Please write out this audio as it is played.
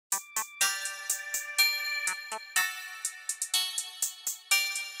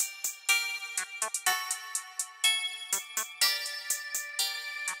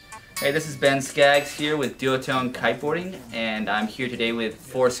Hey, this is Ben Skaggs here with Duotone Kiteboarding, and I'm here today with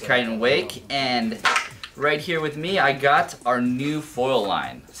Force Kite and Wake, and right here with me I got our new foil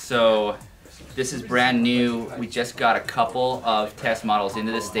line. So this is brand new. We just got a couple of test models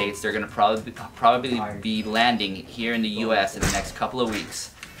into the States. They're going to probably be landing here in the US in the next couple of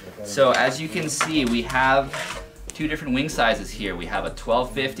weeks. So as you can see, we have two different wing sizes here. We have a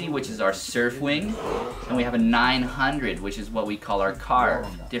 1250, which is our surf wing, and we have a 900, which is what we call our carve.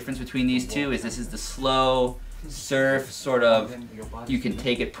 Difference between these two is this is the slow surf, sort of, you can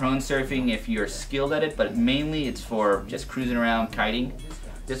take it prone surfing if you're skilled at it, but mainly it's for just cruising around kiting.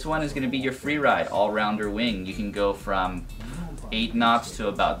 This one is going to be your free ride, all-rounder wing. You can go from 8 knots to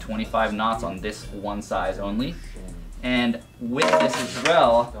about 25 knots on this one size only. And with this as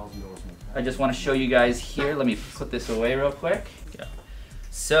well, I just want to show you guys here. Let me put this away real quick. Yeah.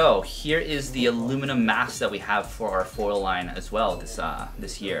 So here is the aluminum mast that we have for our foil line as well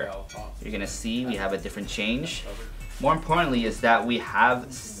this year. You're gonna see we have a different change. More importantly is that we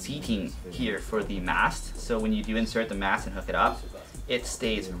have seating here for the mast. So when you do insert the mast and hook it up, it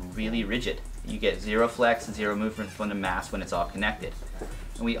stays really rigid. You get zero flex, zero movement from the mast when it's all connected.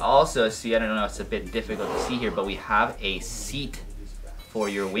 And we also see, I don't know, it's a bit difficult to see here, but we have a seat for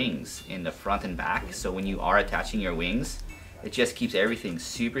your wings in the front and back. So when you are attaching your wings, it just keeps everything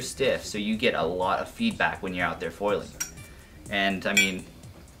super stiff, so you get a lot of feedback when you're out there foiling. And I mean,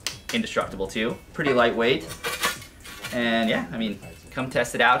 indestructible too, pretty lightweight. And yeah, I mean, come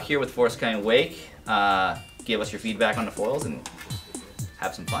test it out here with Force Kite and Wake. Give us your feedback on the foils and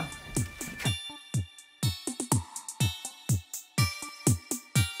have some fun.